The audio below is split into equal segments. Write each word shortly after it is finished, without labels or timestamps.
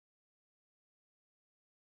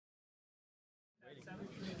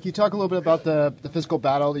Can you talk a little bit about the physical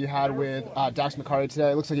battle that you had with Dax McCarty today?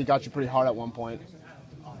 It looks like he got you pretty hard at one point.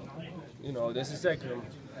 You know, this is like,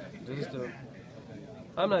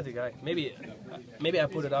 I'm not the guy. Maybe I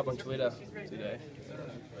put it up on Twitter today.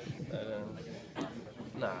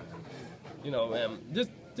 Nah, you know, this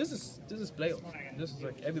is playoff. This is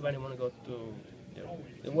like everybody want to go to. You know,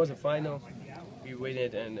 it was a final. We win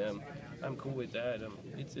it, and I'm cool with that.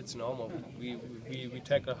 It's normal. We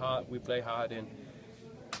tackle hard. We play hard, and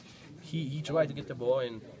he tried to get the ball,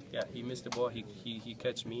 and yeah, he missed the ball. He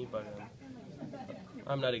catch me, but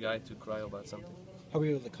I'm not a guy to cry about something. How were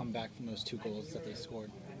you able to come back from those 2 goals that they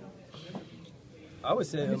scored? I would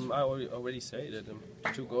say I already say that the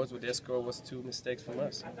 2 goals with their score was 2 mistakes from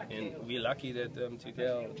us, and we're lucky that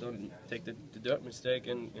TKL don't take the dirt mistake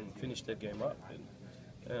and finish that game up.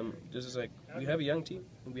 And, this is like, we have a young team,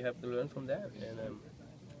 and we have to learn from that. And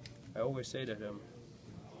I always say that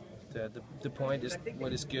the point is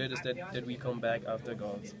what is good is that we come back after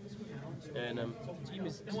goals. And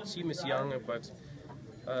team is young, but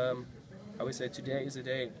I would say today is a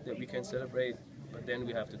day that we can celebrate. But then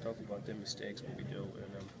we have to talk about the mistakes what we do.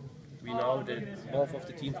 And we know that both of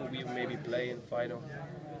the teams who we maybe play in final,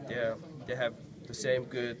 they have the same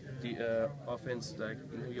good offense like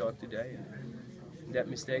New York today. And that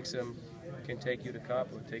mistakes can take you to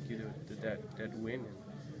cup or take you to that win. And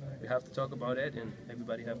we have to talk about it, and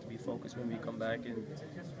everybody have to be focused when we come back and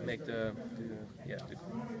make the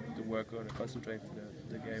work or concentrate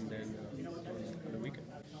for the game then on the weekend.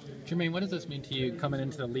 Jermaine, what does this mean to you coming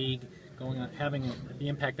into the league, having the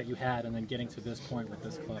impact that you had, and then getting to this point with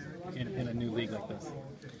this club in a new league like this?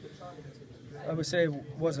 I would say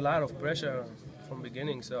it was a lot of pressure from the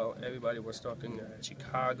beginning. So everybody was talking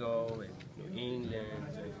Chicago and New England,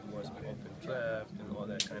 and it was open draft and all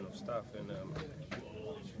that kind of stuff. And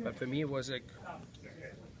but for me, it was like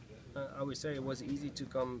I would say it was easy to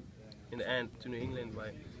come in the end to New England.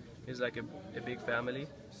 Right? It's like a big family,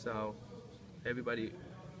 so everybody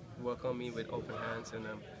welcomed me with open hands, and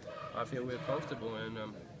I feel real comfortable. And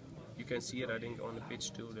you can see it, I think, on the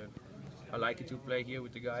pitch too. That I like it to play here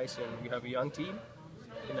with the guys, and we have a young team.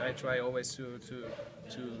 And I try always to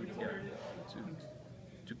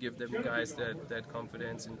give them guys that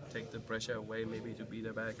confidence and take the pressure away, maybe to be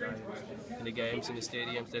the bad guy in the games, in the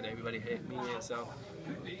stadiums that everybody hate me, and so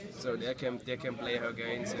they can play our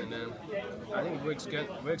games, and I think it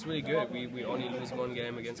works really good. We only lose 1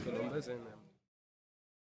 game against Columbus, and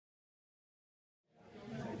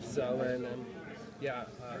yeah,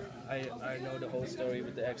 I know the whole story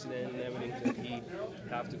with the accident and everything, that he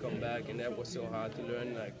have to come back, and that was so hard to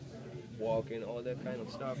learn, like walk and all that kind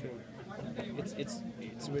of stuff. And it's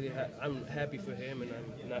really I'm happy for him, and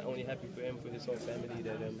I'm not only happy for him, for his whole family,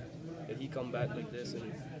 that he come back like this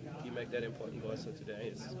and he make that important goal. So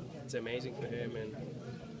today it's amazing for him,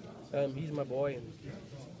 and he's my boy,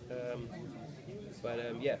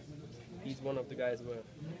 and yeah, he's one of the guys where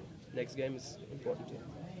next game is important to him.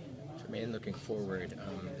 Jermaine, looking forward,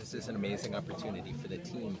 this is an amazing opportunity for the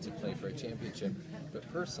team to play for a championship, but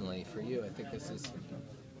personally for you, I think this is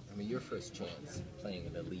your first chance playing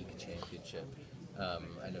in the league championship.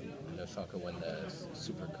 I know Schalke won the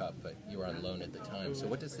Super Cup, but you were on loan at the time. So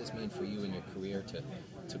what does this mean for you in your career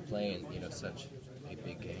to play in such a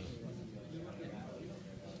big game?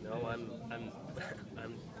 No, I'm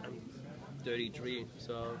 33,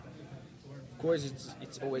 so of course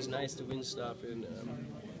it's always nice to win stuff, and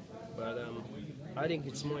but I think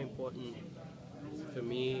it's more important for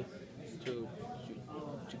me to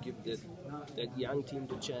give that young team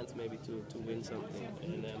the chance maybe to win something.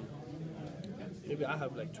 And maybe I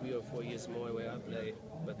have like 3 or 4 years more where I play,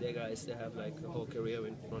 but their guys, they have like a whole career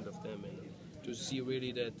in front of them, and to see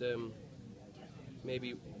really that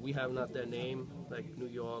maybe we have not their name like New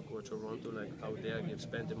York or Toronto, like out there, they've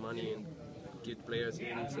spent the money and get players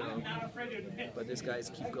in, so but these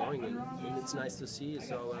guys keep going, and it's nice to see.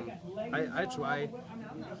 So I try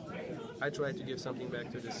to give something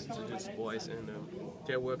back to these boys, and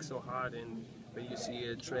they work so hard, and when you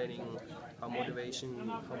see training, how much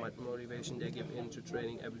motivation they give into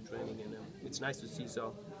training, every training, and it's nice to see.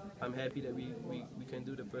 So I'm happy that we can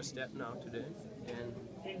do the first step now today, and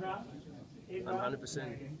I'm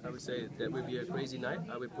 100%. I would say that will be a crazy night.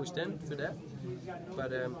 I will push them for that,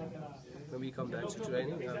 but when we come back to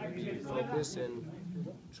training, I will be focused and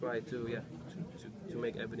try to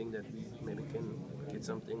make everything that we maybe can get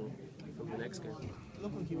something from the next game. It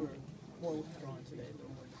looked like you were more withdrawn today,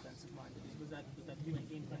 though, more defensive-minded. Was that your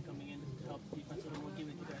game plan coming in to help the defense a little more,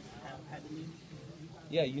 given you guys had the lead?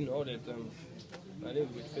 Yeah, you know that. I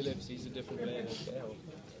think with Phillips, he's a different player than Cal.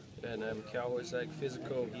 And Cal was like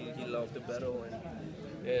physical. He loved the battle, and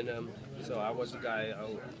And so I was the guy.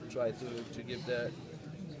 I tried to give that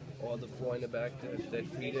all the four in the back, that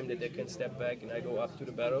freedom that they can step back, and I go up to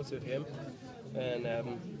the battles with him. And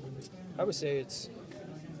I would say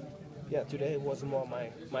today it was more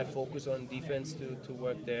my focus on defense to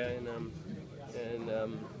work there,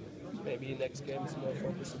 and maybe next game is more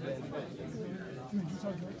focused again.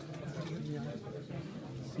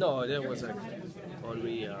 No, that was like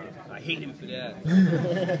Henry. I hate him for that.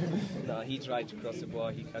 No, he tried to cross the ball.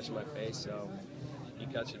 He catch my face, so he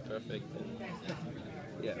catch it perfect. And,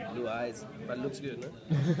 yeah, blue eyes, but looks good, no?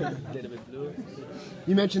 A little bit blue.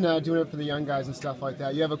 You mentioned doing it for the young guys and stuff like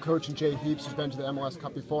that. You have a coach in Jay Heaps who's been to the MLS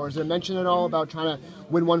Cup before. Is there mention at all about trying to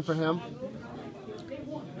win one for him?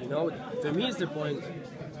 You know, for me, it's the point.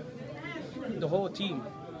 The whole team,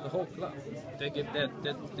 the whole club, they give that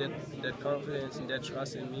confidence and that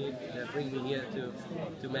trust in me, that bring me here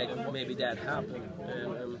to make maybe that happen.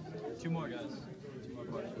 And Two more guys.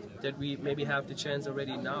 that we maybe have the chance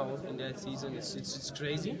already now in that season. It's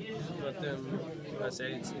crazy, but I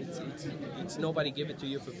say it's nobody give it to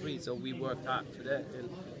you for free. So we worked hard for that,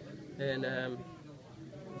 and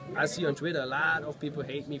I see on Twitter a lot of people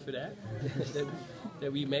hate me for that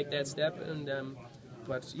that we make that step, and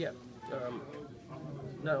but yeah.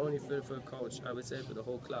 Not only for the coach, I would say for the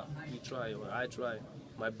whole club. We try, or I try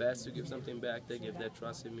my best to give something back. They give that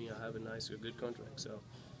trust in me. I have a nice, good contract. So,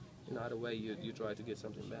 in either way, you try to get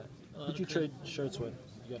something back. Who'd you trade shirts with?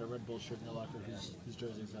 You got a Red Bull shirt in your locker. Whose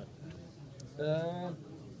jersey is that?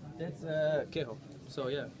 That's Keho. So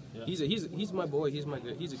yeah. He's my boy. He's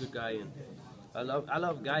a good guy, and I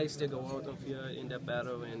love guys that go out on field in that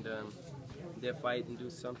battle and they fight and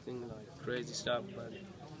do something like crazy stuff. But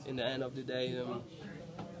in the end of the day,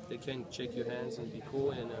 they can shake your hands and be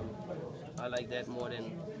cool, and I like that more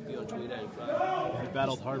than be on Twitter and cry. You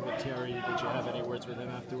battled hard with Terry. Did you have any words with him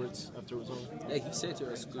afterwards, after it was over? Yeah, he said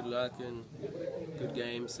to us, good luck and good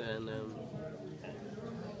games, and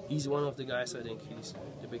he's one of the guys, I think he's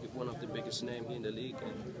one of the biggest names in the league,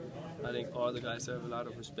 and I think all the guys have a lot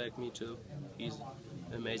of respect, me too. He's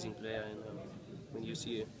an amazing player, and when you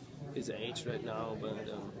see his age right now, but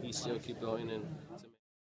he still keep going, and it's